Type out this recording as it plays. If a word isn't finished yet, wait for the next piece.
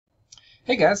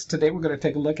Hey guys, today we're going to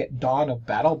take a look at Dawn of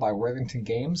Battle by Worthington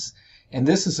Games. And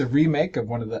this is a remake of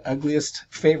one of the ugliest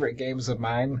favorite games of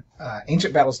mine,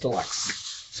 Ancient Battles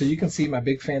Deluxe. So you can see my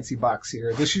big fancy box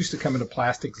here. This used to come in a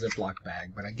plastic Ziploc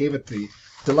bag, but I gave it the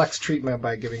deluxe treatment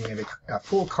by giving it a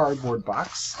full cardboard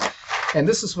box. And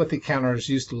this is what the counters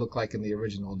used to look like in the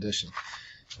original edition.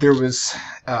 There was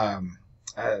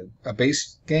a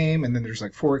base game, and then there's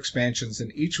like 4 expansions,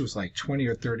 and each was like $20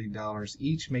 or $30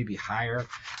 each, maybe higher.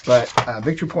 But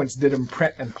Victory Points did them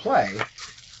print and play.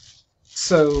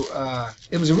 So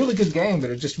it was a really good game, but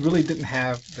it just really didn't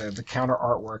have the counter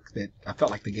artwork that I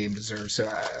felt like the game deserved.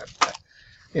 So,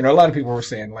 a lot of people were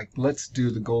saying, like, let's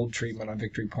do the gold treatment on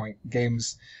Victory Point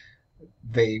games.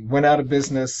 They went out of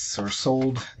business or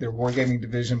sold their wargaming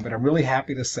division, but I'm really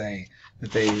happy to say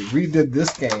that they redid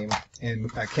this game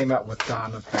and came out with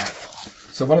Dawn of Battle.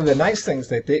 So one of the nice things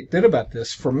that they did about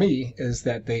this, for me, is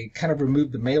that they kind of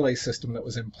removed the melee system that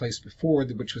was in place before,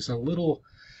 which was a little,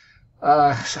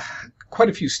 quite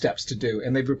a few steps to do,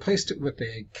 and they've replaced it with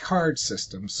a card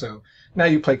system. So now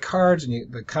you play cards,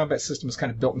 and the combat system is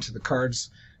kind of built into the cards,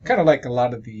 kind of like a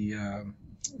lot of the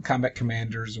combat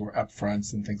commanders or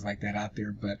upfronts and things like that out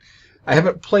there. But I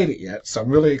haven't played it yet, so I'm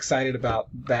really excited about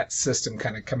that system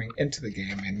kind of coming into the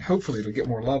game, and hopefully it'll get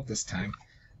more love this time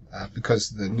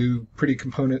because of the new pretty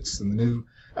components and the new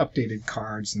updated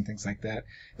cards and things like that.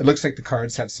 It looks like the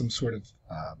cards have some sort of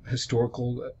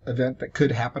historical event that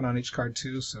could happen on each card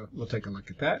too, so we'll take a look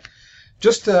at that.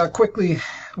 Just quickly,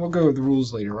 we'll go over the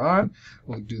rules later on.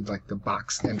 We'll do like the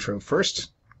box intro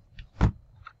first.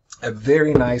 A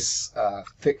very nice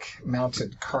thick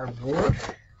mounted cardboard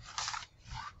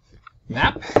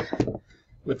map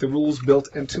with the rules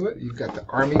built into it. You've got the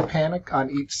army panic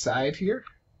on each side here.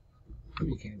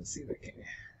 You can't even see that, can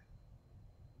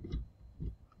you?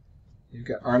 You've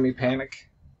got army panic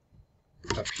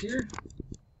up here.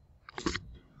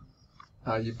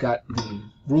 You've got the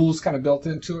rules kind of built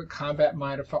into it, combat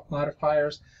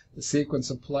modifiers, the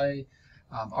sequence of play,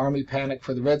 army panic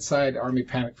for the red side, army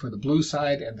panic for the blue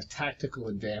side, and the tactical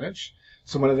advantage.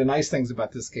 So one of the nice things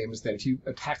about this game is that if you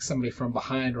attack somebody from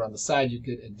behind or on the side, you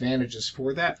get advantages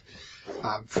for that.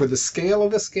 For the scale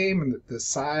of this game and the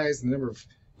size and the number of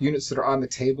units that are on the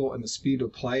table and the speed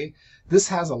of play, this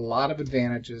has a lot of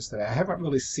advantages that I haven't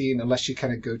really seen unless you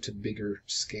kind of go to bigger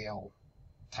scale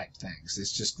type things.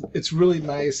 It's really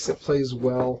nice. It plays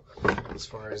well as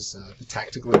far as the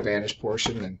tactical advantage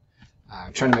portion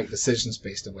and trying to make decisions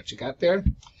based on what you got there.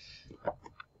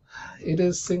 It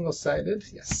is single-sided.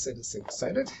 Yes, it is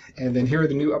single-sided. And then here are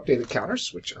the new updated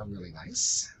counters, which are really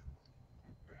nice.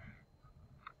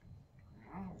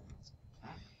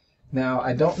 Now,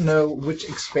 I don't know which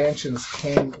expansions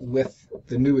came with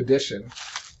the new edition,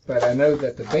 but I know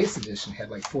that the base edition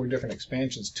had like 4 different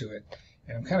expansions to it.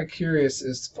 And I'm kind of curious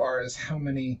as far as how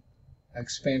many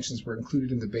expansions were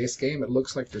included in the base game. It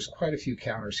looks like there's quite a few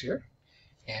counters here.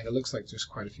 And it looks like there's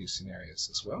quite a few scenarios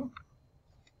as well.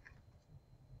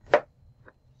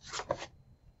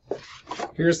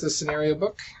 Here's the scenario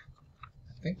book.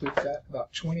 I think we've got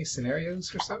about 20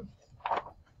 scenarios or so.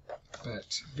 But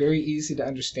very easy to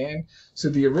understand. So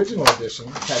the original edition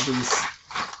had these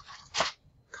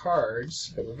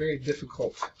cards that were very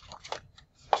difficult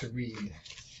to read.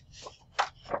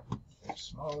 They're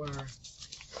smaller.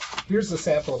 Here's the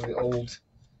sample of the old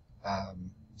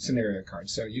scenario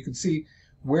cards. So you can see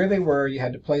where they were. You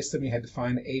had to place them. You had to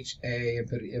find HA and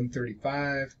put an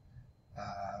M35.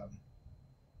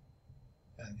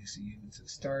 And you see units at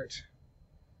start.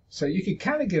 So you could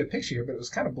kind of get a picture here, but it was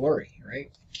kind of blurry, right?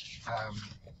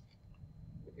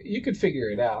 You could figure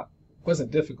it out. It wasn't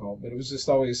difficult, but it was just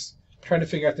always trying to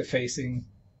figure out the facing,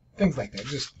 things like that.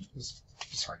 It was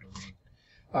hard to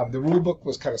read. The rule book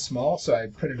was kind of small, so I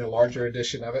put in a larger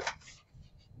edition of it,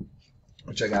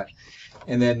 which I got.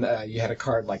 And then you had a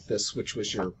card like this, which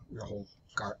was your whole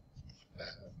card,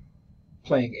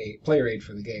 player aid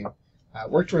for the game.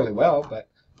 It worked really well, but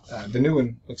the new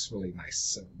one looks really nice,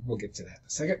 so we'll get to that in a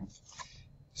second.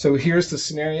 So here's the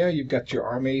scenario. You've got your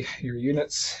army, your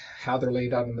units, how they're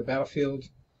laid out on the battlefield,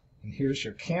 and here's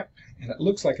your camp. And it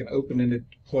looks like an open-ended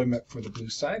deployment for the blue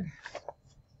side.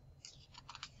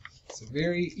 It's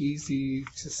very easy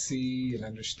to see and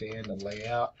understand and lay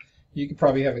out. You could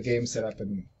probably have a game set up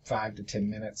in 5 to 10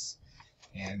 minutes.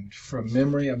 And from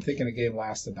memory, I'm thinking a game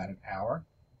lasts about an hour.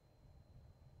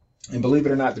 And believe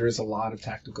it or not, there is a lot of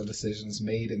tactical decisions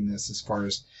made in this as far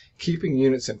as keeping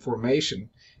units in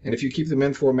formation. And if you keep them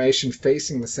in formation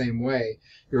facing the same way,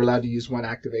 you're allowed to use 1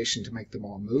 activation to make them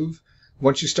all move.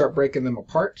 Once you start breaking them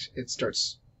apart, it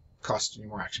starts costing you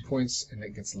more action points, and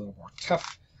it gets a little more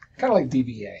tough. Kind of like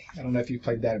DBA. I don't know if you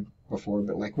played that before,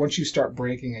 but like once you start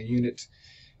breaking a unit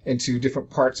into different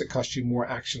parts, it costs you more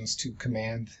actions to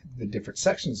command the different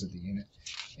sections of the unit,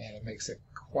 and it makes it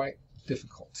quite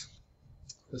difficult.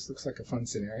 This looks like a fun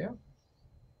scenario.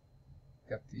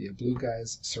 Got the blue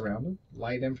guys surrounded,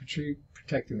 light infantry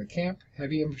protecting the camp,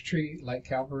 heavy infantry, light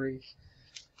cavalry.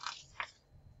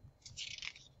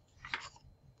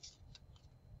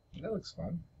 That looks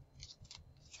fun.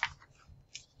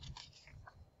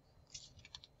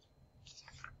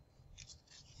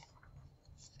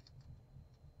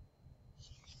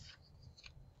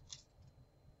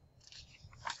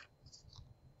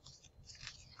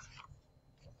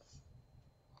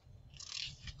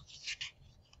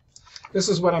 This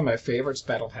is one of my favorites,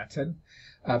 Battle of Hatton.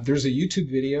 There's a YouTube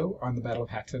video on the Battle of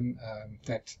Hatton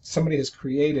that somebody has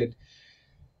created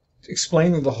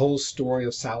explaining the whole story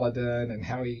of Saladin and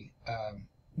how he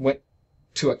went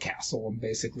to a castle and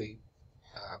basically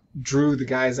drew the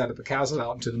guys out of the castle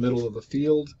out into the middle of the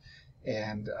field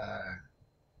and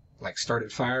like started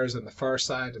fires on the far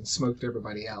side and smoked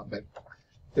everybody out. But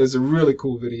it was a really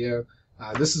cool video.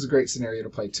 This is a great scenario to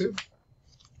play too.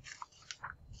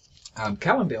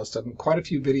 Callendale's done quite a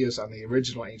few videos on the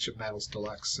original Ancient Battles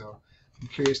Deluxe, so I'm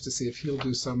curious to see if he'll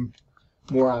do some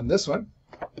more on this one.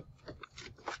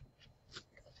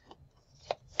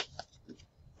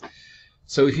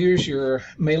 So here's your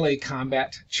melee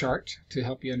combat chart to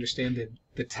help you understand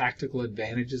the tactical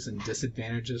advantages and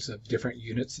disadvantages of different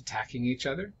units attacking each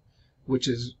other, which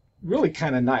is really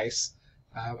kind of nice.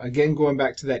 Again, going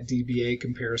back to that DBA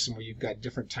comparison where you've got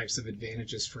different types of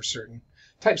advantages for certain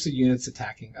types of units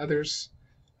attacking others,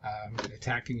 an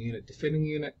attacking unit, defending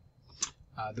unit,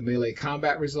 the melee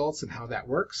combat results and how that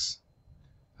works,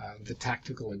 the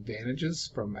tactical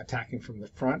advantages from attacking from the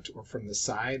front or from the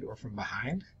side or from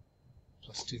behind,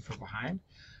 +2 from behind.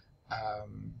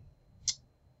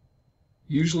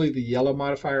 Usually the yellow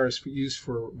modifier is used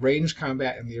for range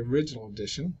combat in the original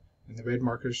edition, and the red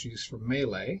marker is used for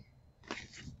melee.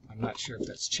 I'm not sure if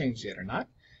that's changed yet or not.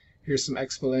 Here's some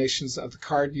explanations of the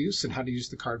card use and how to use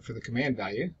the card for the command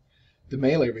value. The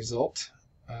melee result,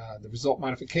 the result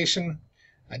modification,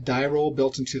 a die roll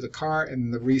built into the card,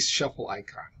 and the reshuffle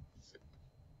icon.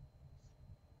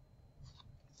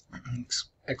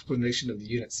 Explanation of the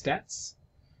unit stats,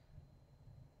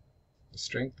 the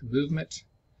strength, movement,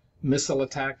 missile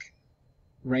attack,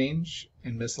 range,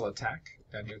 and missile attack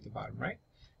down here at the bottom right,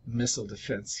 missile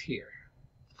defense here.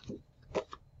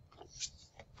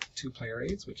 2 player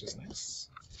aids, which is nice.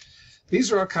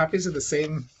 These are all copies of the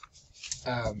same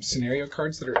scenario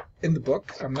cards that are in the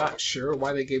book. I'm not sure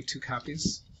why they gave 2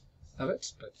 copies of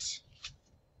it, but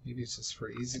maybe it's just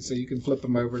for easy. So you can flip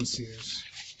them over and see there's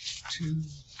 2,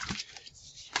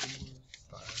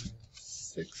 4, 5,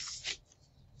 6,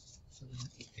 7,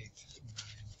 8,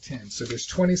 9, 10. So there's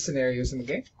 20 scenarios in the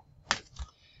game.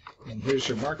 And here's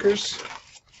your markers.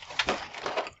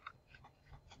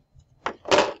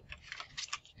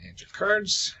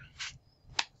 Cards.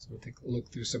 So we'll take a look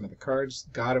through some of the cards.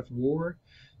 God of War.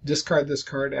 Discard this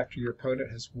card after your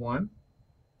opponent has won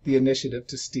the initiative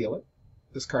to steal it.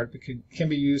 This card can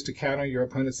be used to counter your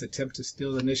opponent's attempt to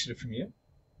steal the initiative from you.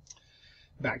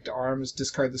 Back to Arms.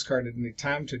 Discard this card at any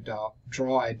time to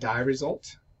draw a die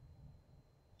result.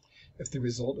 If the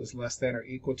result is less than or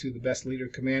equal to the best leader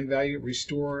command value,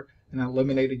 restore an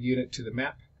eliminated unit to the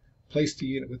map. Place the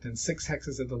unit within 6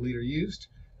 hexes of the leader used,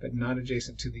 but not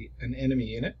adjacent to an enemy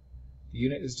unit. The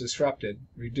unit is disrupted,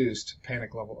 reduced,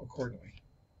 panic level accordingly.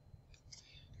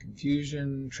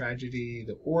 Confusion, Tragedy,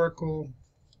 the Oracle,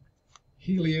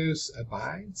 Helios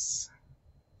abides,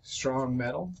 Strong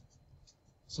Metal.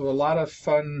 So a lot of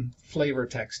fun flavor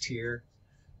text here,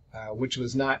 which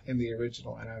was not in the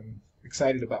original, and I'm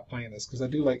excited about playing this because I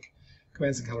do like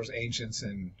Commands and Colors Ancients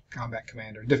and Combat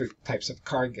Commander, different types of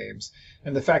card games,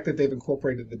 and the fact that they've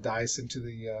incorporated the dice into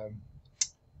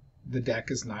the deck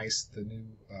is nice, the new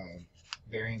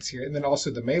variants here. And then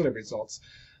also the melee results.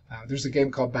 There's a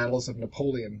game called Battles of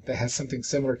Napoleon that has something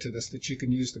similar to this that you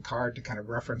can use the card to kind of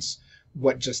reference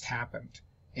what just happened.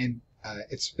 And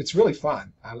it's really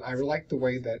fun. I like the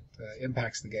way that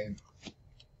impacts the game.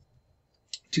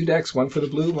 2 decks, one for the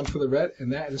blue, one for the red,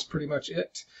 and that is pretty much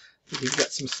it. We've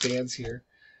got some stands here.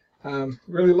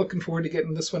 Really looking forward to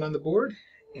getting this one on the board,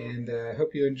 and I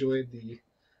hope you enjoyed the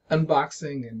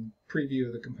unboxing and preview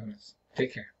of the components.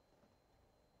 Take care.